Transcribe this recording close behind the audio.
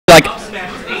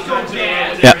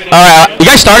Yeah. All right. You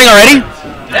guys starting already?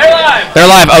 They're live. They're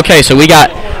live. Okay, so we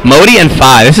got Moti and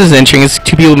Fi. This is interesting. It's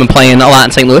two people who've been playing a lot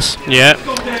in St. Louis. Yeah.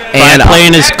 And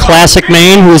playing his classic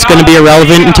main, who's going to be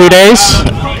irrelevant in 2 days.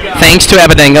 Thanks to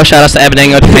Abadango. Shout out to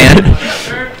Abadango fan.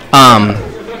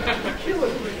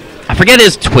 I forget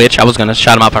his Twitch. I was gonna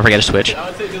shout him out if I forget his Twitch.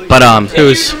 But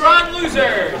Who's Run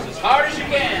losers as hard as you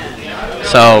can.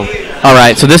 So, all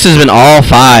right. So this has been all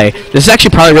Fi. This is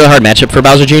actually probably a really hard matchup for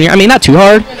Bowser Jr. I mean, not too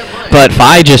hard, but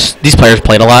Fi just these players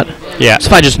played a lot. Yeah. So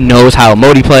Fi just knows how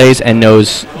Moti plays and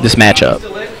knows this matchup.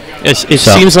 It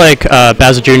seems like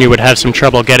Bowser Jr. would have some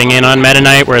trouble getting in on Meta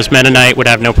Knight, whereas Meta Knight would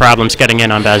have no problems getting in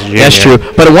on Bowser Jr. That's true.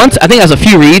 But once I think has a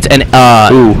few reads and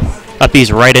up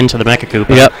B's right into the Mecha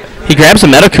Koopa. Yep. He grabs a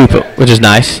Meta Koopa, which is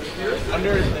nice.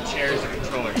 Under the chair is a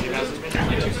controller. He has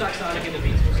two socks on it in the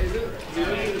beat.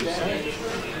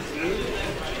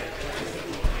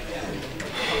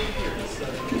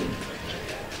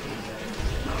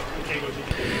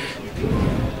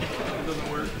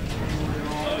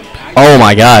 Oh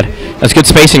my God, that's good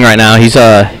spacing right now. He's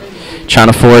trying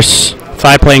to force.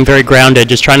 Fi playing very grounded,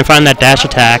 just trying to find that dash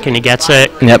attack, and he gets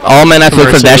it. Yep, all men have to look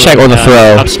for the dash attack or the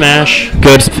throw. Up smash.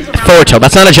 Good forward tilt.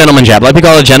 That's not a gentleman jab. A lot of people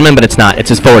call it a gentleman, but it's not. It's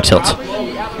his forward tilt.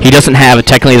 He doesn't have it.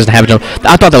 Technically, he doesn't have a gentleman.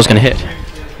 I thought that was going to hit.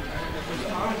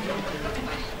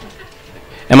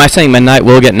 Am I saying Midnight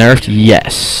will get nerfed?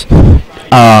 Yes.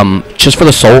 Just for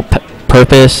the sole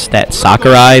purpose that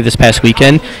Sakurai this past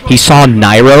weekend, he saw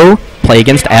Nairo play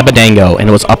against Abadango, and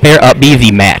it was up air, up B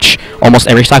the match. Almost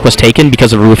every stock was taken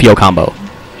because of Rufio combo.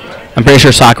 I'm pretty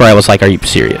sure Sakurai was like, "Are you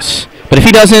serious?" But if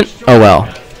he doesn't, oh well.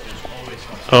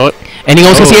 Oh. And he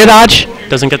almost gets the air dodge.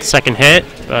 Doesn't get the second hit,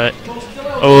 but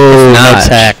no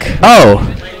tech. Oh.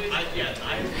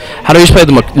 How do you play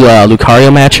the Lucario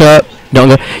matchup? Don't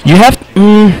go. You have.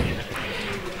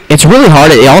 It's really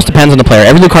hard. It all depends on the player.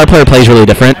 Every Lucario player plays really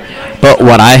different. But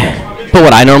what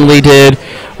I normally did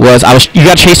was you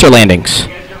got to chase their landings.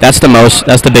 That's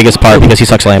the biggest part because he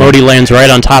sucks landing. Moti lands right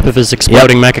on top of his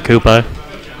exploding Mecha Koopa.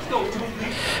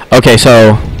 Okay,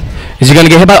 so is he gonna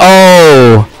get hit by?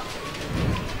 Oh,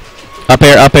 up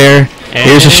air, up air.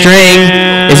 Here's a string.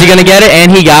 Is he gonna get it?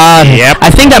 And he got it. Yep.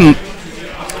 I think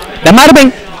that might have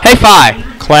been. Hey, Fi.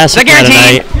 Classic Meta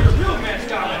Knight.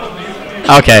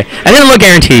 Okay, I didn't look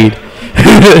guaranteed.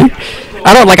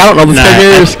 I don't know the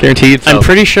figures. Guaranteed. So. I'm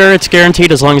pretty sure it's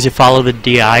guaranteed as long as you follow the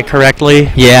DI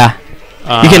correctly. Yeah.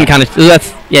 You can kind of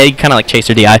you kind of like chase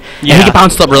your DI. Yeah. And he can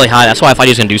bounce up really high. That's why I thought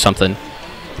he was gonna do something.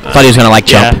 I thought he was gonna like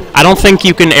jump. Yeah. I don't think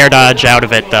you can air dodge out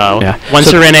of it though. Yeah.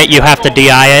 Once you're in it, you have to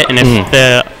DI it, and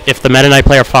if the Meta Knight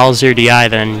player follows your DI,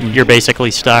 then you're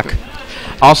basically stuck.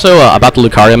 Also, about the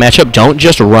Lucario matchup, don't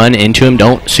just run into him.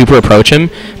 Don't super approach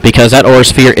him because that Aura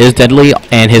Sphere is deadly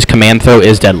and his command throw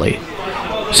is deadly.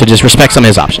 So just respect some of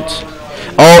his options.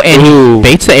 Oh, and he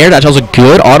baits the air dodge. That was a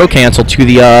good auto cancel to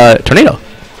the tornado.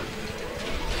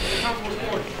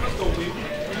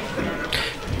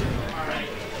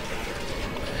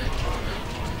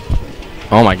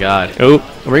 Oh my God! Oh,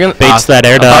 we're gonna baits that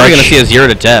air dodge. I'm probably gonna see a 0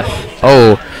 to death.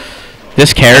 Oh,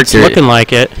 this character. It's looking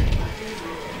like it.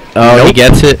 Oh, nope. He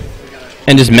gets it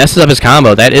and just messes up his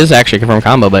combo. That is actually a confirmed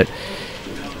combo, but.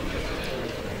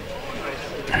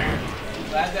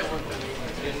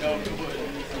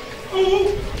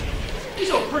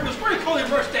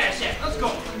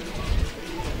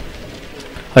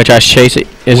 I try to chase it.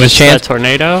 Is his chance?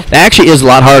 Tornado? That actually is a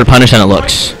lot harder to punish than it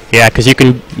looks. Yeah, because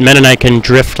Meta Knight can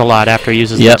drift a lot after he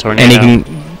uses the tornado. And he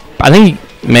can. I think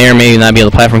he may or may not be able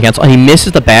to platform cancel. He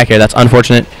misses the back air. That's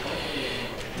unfortunate.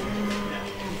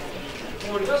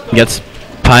 Gets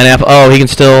pineapple. Oh, he can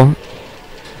still.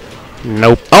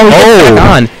 Nope. Oh,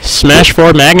 on. Smash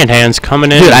 4 magnet hands coming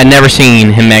in. Dude, I've never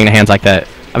seen him magnet hands like that.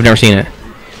 I've never seen it.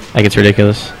 Like, it's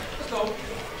ridiculous.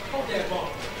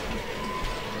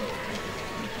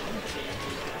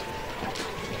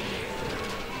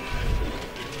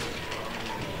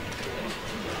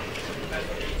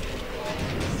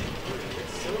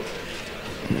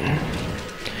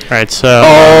 Alright, so...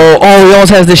 Oh, he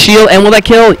almost has the shield, and will that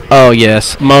kill? Oh,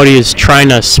 yes. Moti is trying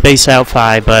to space out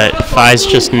Fi, but Fi's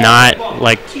just not,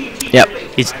 like... Yep.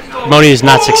 Moti is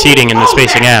not succeeding in the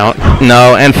spacing out.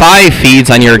 No, and Fi feeds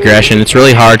on your aggression. It's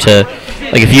really hard to...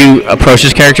 Like, if you approach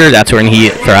his character, that's when he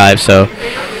thrives, so...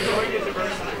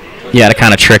 You gotta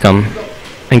kind of trick him.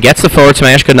 And gets the forward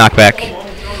smash, good knockback.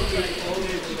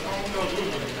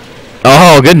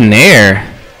 Oh, good nair.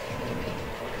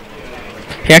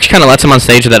 He actually kind of lets him on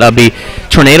stage with that up B.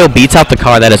 Tornado beats out the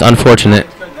car. That is unfortunate.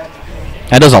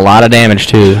 That does a lot of damage,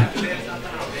 too.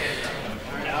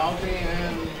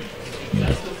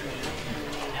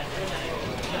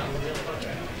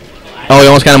 Oh, he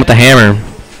almost got him with the hammer.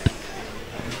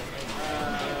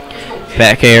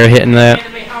 Back air hitting that.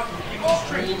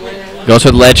 Goes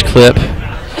for the ledge clip.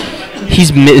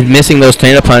 He's missing those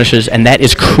stand-up punishes, and that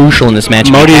is crucial in this match.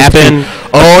 Moti's been...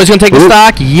 Oh, he's going to take the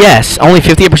stock? Yes. Only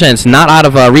 58%. It's not out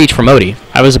of reach for Moti.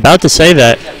 I was about to say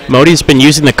that Moti's been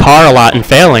using the car a lot and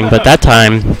failing, but that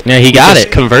time... Yeah, he got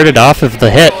it. Converted off of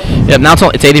the hit. Yep, now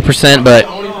it's 80%, but...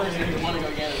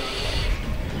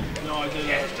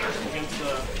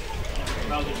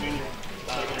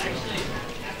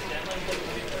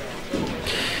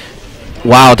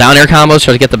 Wow, down air combos,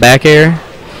 tries to get the back air.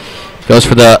 Goes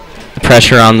for the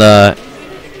pressure on the...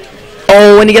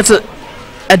 Oh, and he gets it.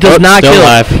 That does not kill.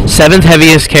 Alive. 7th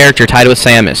heaviest character tied with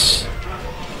Samus.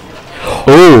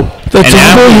 Oh, the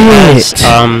double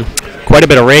hit. Quite a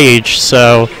bit of rage,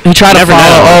 so... He tried to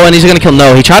follow... Oh, and he's going to kill...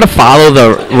 No, he tried to follow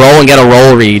the roll and get a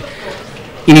roll read.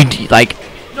 He, like...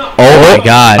 Oh, my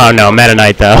God. Oh, no, Meta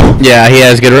Knight, though. Yeah, he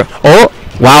has good... Oh,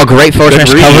 wow, great forward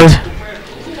smash cover.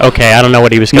 Okay, I don't know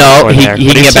what he was going for there. No, he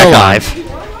can get back on.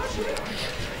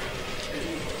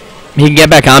 He can get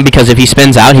back on because if he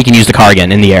spins out, he can use the car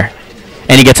again in the air.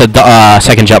 And he gets a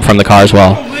second jump from the car as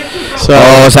well. So,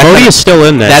 Moti is still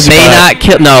in this. That may not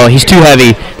kill... No, he's too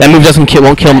heavy. That move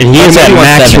won't kill him. And he is at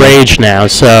max rage now,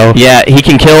 so... Yeah, he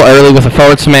can kill early with a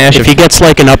forward smash. If he gets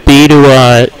like an up B to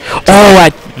the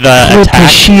attack.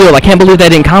 Shield. I can't believe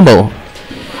that didn't combo.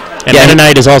 And Meta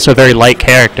Knight is also a very light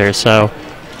character, so...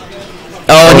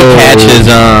 Oh, he catches...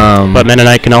 But Meta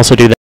Knight can also do that.